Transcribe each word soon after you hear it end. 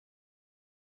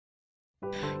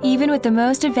Even with the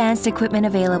most advanced equipment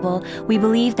available, we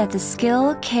believe that the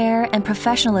skill, care, and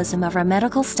professionalism of our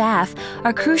medical staff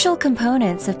are crucial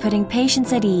components of putting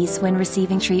patients at ease when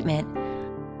receiving treatment.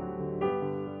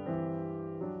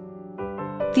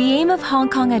 The aim of Hong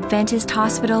Kong Adventist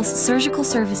Hospital's surgical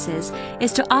services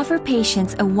is to offer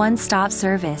patients a one-stop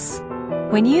service.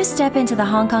 When you step into the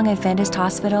Hong Kong Adventist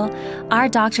Hospital, our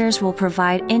doctors will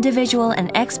provide individual and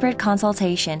expert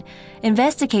consultation,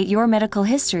 investigate your medical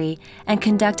history, and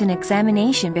conduct an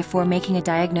examination before making a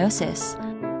diagnosis.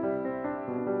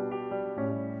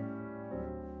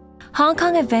 Hong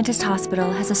Kong Adventist Hospital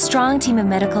has a strong team of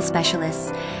medical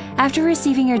specialists. After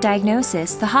receiving your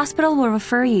diagnosis, the hospital will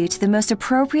refer you to the most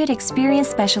appropriate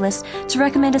experienced specialist to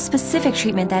recommend a specific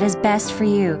treatment that is best for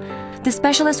you. The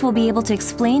specialist will be able to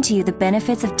explain to you the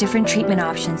benefits of different treatment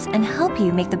options and help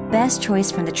you make the best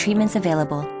choice from the treatments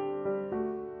available.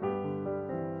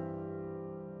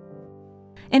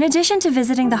 In addition to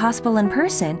visiting the hospital in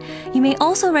person, you may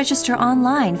also register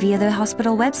online via the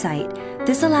hospital website.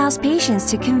 This allows patients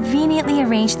to conveniently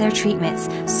arrange their treatments,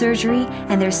 surgery,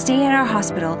 and their stay at our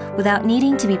hospital without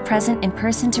needing to be present in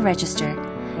person to register.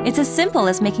 It's as simple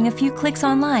as making a few clicks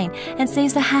online and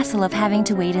saves the hassle of having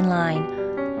to wait in line.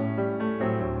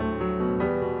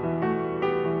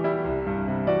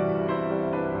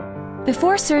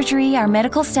 Before surgery, our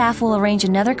medical staff will arrange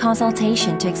another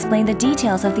consultation to explain the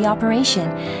details of the operation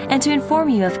and to inform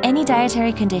you of any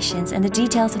dietary conditions and the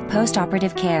details of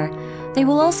post-operative care. They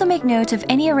will also make note of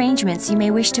any arrangements you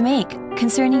may wish to make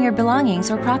concerning your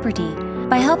belongings or property.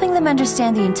 By helping them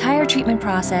understand the entire treatment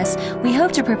process, we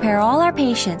hope to prepare all our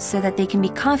patients so that they can be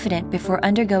confident before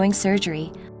undergoing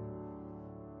surgery.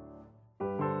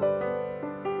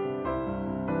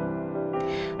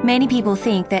 Many people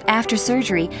think that after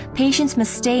surgery, patients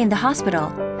must stay in the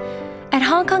hospital. At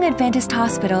Hong Kong Adventist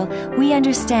Hospital, we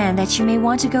understand that you may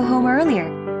want to go home earlier,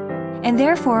 and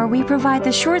therefore we provide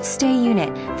the short stay unit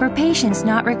for patients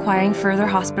not requiring further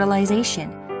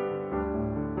hospitalization.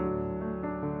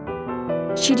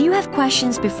 Should you have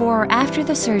questions before or after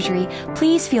the surgery,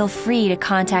 please feel free to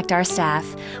contact our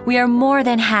staff. We are more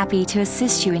than happy to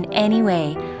assist you in any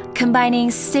way. Combining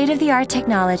state-of-the-art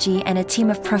technology and a team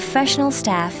of professional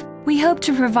staff, we hope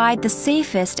to provide the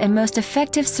safest and most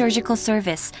effective surgical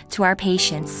service to our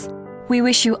patients. We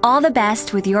wish you all the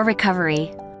best with your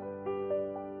recovery.